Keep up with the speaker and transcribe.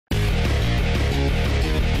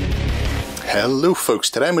Hello folks,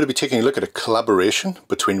 today I'm going to be taking a look at a collaboration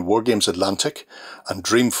between Wargames Atlantic and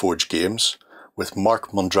Dreamforge-Games with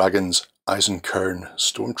Mark Mondragon's Eisenkern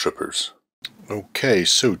Stormtroopers. Okay,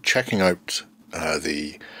 so checking out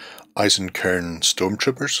the Eisenkern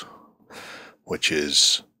Stormtroopers, which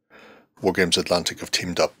is Wargames Atlantic have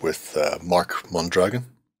teamed up with Mark Mondragon,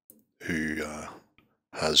 who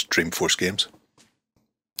has Dreamforge-Games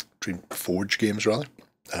rather.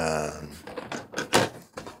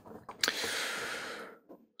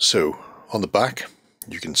 So on the back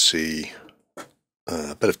you can see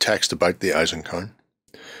a bit of text about the Eisenkern,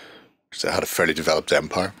 because they had a fairly developed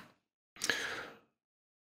empire.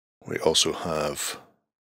 We also have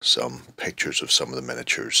some pictures of some of the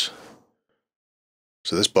miniatures.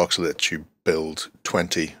 So this box lets you build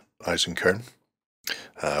 20 Eisenkern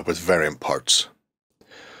with variant parts.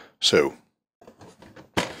 So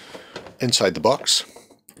inside the box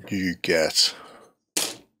you get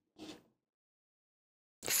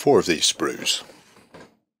 4 of these sprues.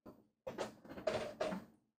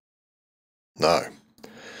 Now,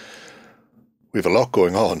 we have a lot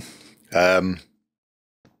going on.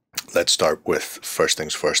 Let's start with first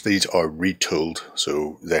things first. These are retooled,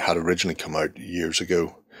 so they had originally come out years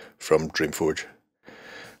ago from Dreamforge,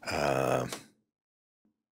 and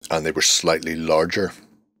they were slightly larger.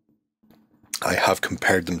 I have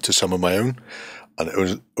compared them to some of my own, and it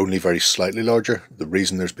was only very slightly larger. The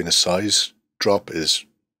reason there's been a size drop is,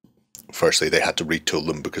 firstly, they had to retool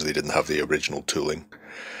them because they didn't have the original tooling,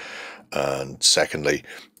 and secondly,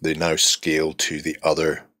 they now scale to the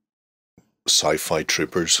other Sci-Fi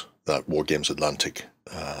troopers that Wargames Atlantic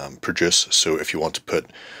produce. So if you want to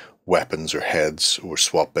put weapons or heads or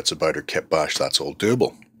swap bits about or kit bash, that's all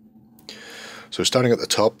doable. So starting at the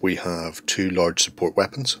top, we have 2 large support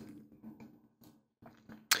weapons.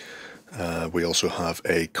 We also have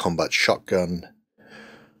a combat shotgun,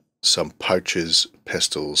 some pouches,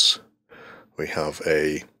 pistols. We have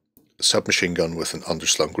a submachine gun with an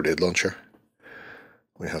underslung grenade launcher.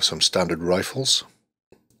 We have some standard rifles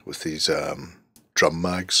with these drum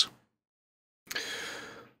mags.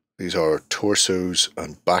 These are torsos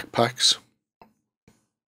and backpacks,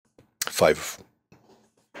 5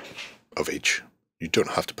 of each. You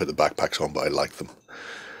don't have to put the backpacks on, but I like them.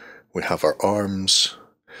 We have our arms,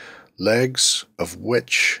 legs, of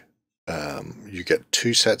which you get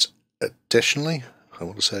 2 sets additionally. I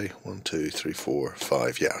want to say 1, 2, 3, 4,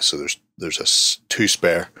 5. Yeah, so there's 2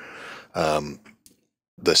 spare.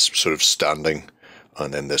 This sort of standing,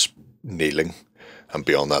 and then this kneeling, and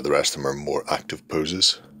beyond that the rest of them are more active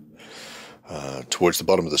poses. Towards the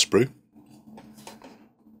bottom of the sprue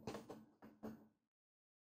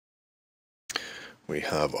we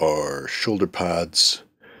have our shoulder pads,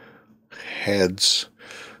 heads.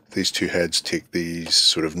 These 2 heads take these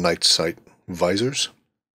sort of night sight visors,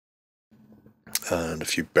 and a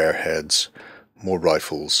few bear heads, more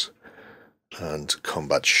rifles, and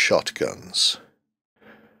combat shotguns.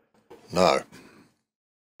 Now,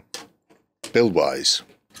 build-wise,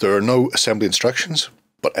 there are no assembly instructions,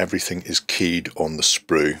 but everything is keyed on the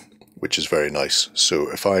sprue, which is very nice. So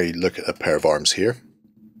if I look at a pair of arms here,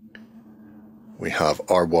 we have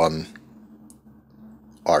R1,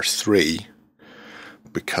 R3,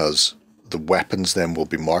 because the weapons then will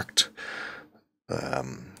be marked.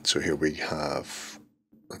 So here we have,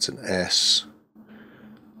 that's an S,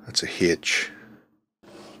 that's a H,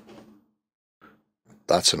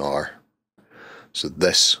 that's an R. So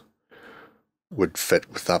this would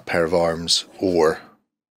fit with that pair of arms, or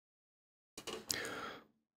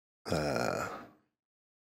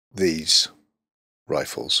these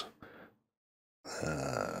rifles,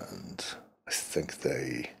 and I think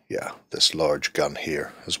this large gun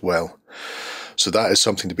here as well. So that is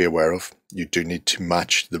something to be aware of. You do need to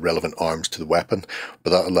match the relevant arms to the weapon, but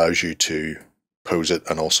that allows you to pose it,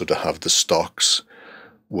 and also to have the stocks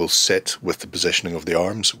will sit with the positioning of the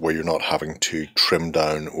arms, where you're not having to trim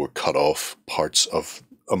down or cut off parts of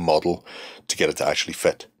a model to get it to actually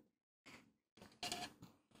fit.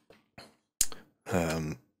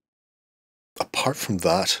 Apart from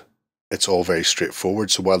that, it's all very straightforward.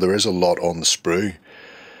 So while there is a lot on the sprue,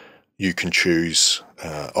 you can choose,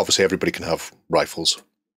 obviously everybody can have rifles,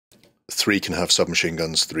 3 can have submachine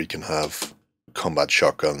guns, 3 can have combat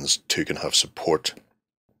shotguns, 2 can have support,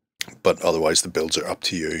 but otherwise the builds are up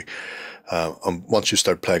to you. And once you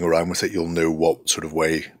start playing around with it, you'll know what sort of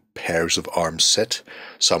way pairs of arms sit.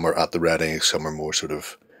 Some are at the ready, some are more sort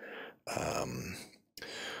of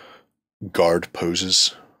guard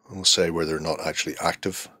poses, we'll say, where they're not actually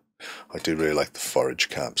active. I do really like the forage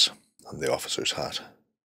caps and the officer's hat.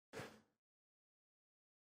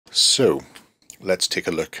 So let's take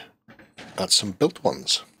a look at some built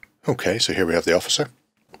ones. Okay, so here we have the officer.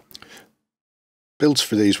 Builds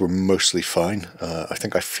for these were mostly fine. I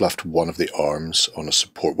think I fluffed one of the arms on a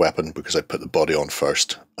support weapon because I put the body on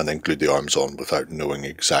first and then glued the arms on without knowing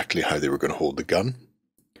exactly how they were going to hold the gun.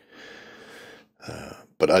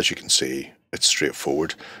 But as you can see, it's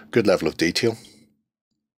straightforward. Good level of detail.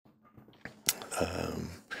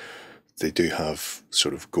 They do have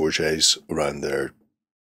sort of gorgets around their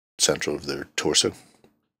central of their torso.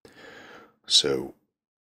 So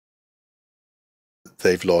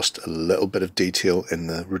they've lost a little bit of detail in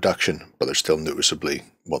the reduction, but they're still noticeably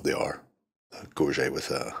what they are. A gorget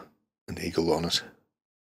with an eagle on it.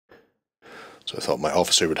 So I thought my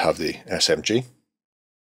officer would have the SMG.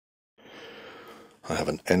 I have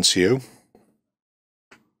an NCO.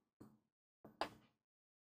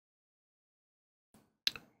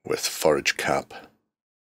 With forage cap,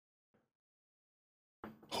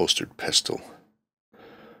 holstered pistol,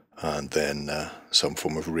 and then some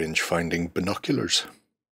form of range-finding binoculars.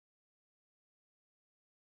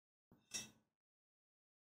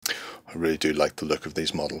 I really do like the look of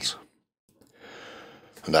these models,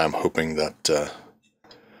 and I'm hoping that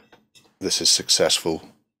this is successful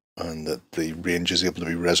and that the range is able to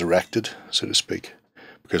be resurrected, so to speak,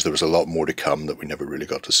 because there was a lot more to come that we never really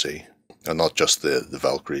got to see. And not just the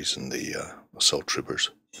Valkyries and the assault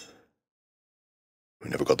troopers.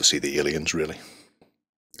 We never got to see the aliens, really.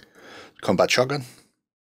 Combat shotgun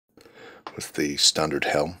with the standard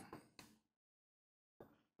helm.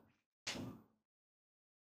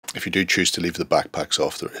 If you do choose to leave the backpacks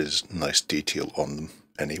off, there is nice detail on them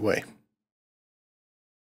anyway.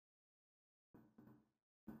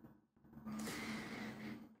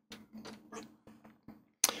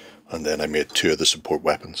 And then I made two of the support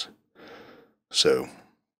weapons. So,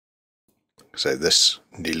 say this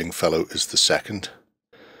kneeling fellow is the second.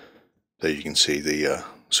 There you can see the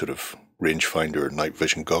sort of rangefinder night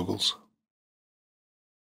vision goggles.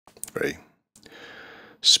 Very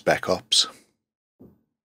spec ops.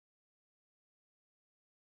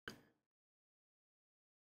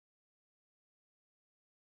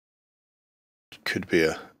 Could be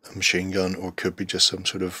a machine gun or could be just some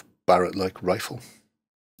sort of Barrett-like rifle.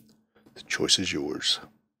 The choice is yours.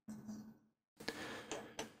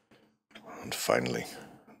 And finally,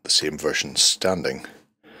 the same version standing,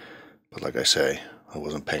 but like I say, I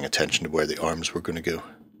wasn't paying attention to where the arms were going to go.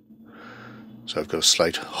 So I've got a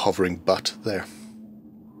slight hovering butt there.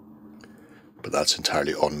 But that's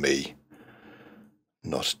entirely on me,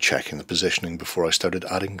 not checking the positioning before I started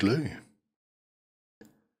adding glue.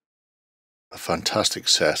 A fantastic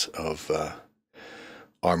set of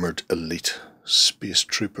armoured elite space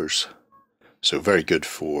troopers. So very good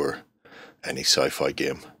for any sci-fi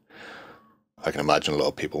game. I can imagine a lot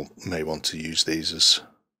of people may want to use these as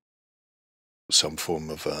some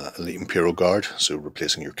form of elite Imperial Guard, so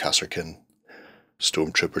replacing your Eisenkern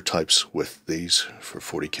Stormtrooper types with these for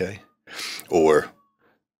 40k, or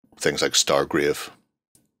things like Stargrave,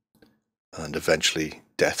 and eventually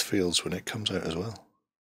Deathfields when it comes out as well.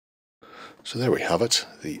 So there we have it,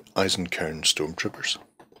 the Eisenkern Stormtroopers.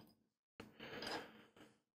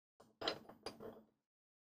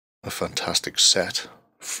 A fantastic set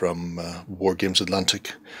from Wargames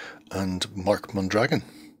Atlantic and Mark Mondragon.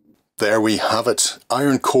 There we have it,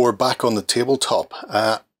 Iron Core back on the tabletop.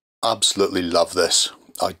 Absolutely love this.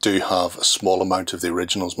 I do have a small amount of the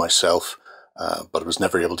originals myself, but I was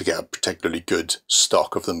never able to get a particularly good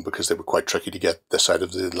stock of them because they were quite tricky to get this side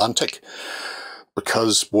of the Atlantic.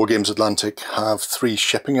 Because Wargames Atlantic have 3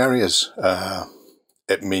 shipping areas,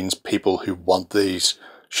 it means people who want these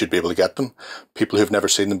should be able to get them. People who've never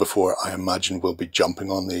seen them before, I imagine, will be jumping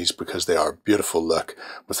on these because they are a beautiful look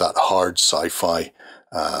with that hard sci-fi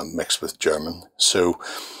mixed with German. So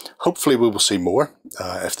hopefully we will see more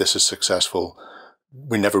if this is successful.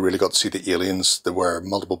 We never really got to see the aliens. There were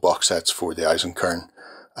multiple box sets for the Eisenkern,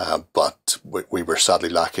 but we were sadly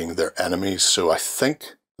lacking their enemies. So I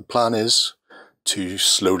think the plan is to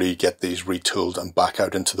slowly get these retooled and back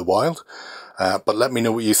out into the wild. But let me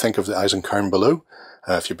know what you think of the Eisenkern below.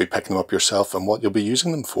 If you'll be picking them up yourself and what you'll be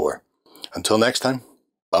using them for. Until next time,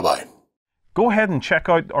 bye-bye. Go ahead and check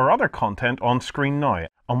out our other content on screen now.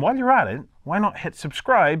 And while you're at it, why not hit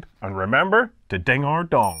subscribe and remember to ding our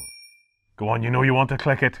dong. Go on, you know you want to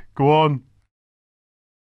click it. Go on.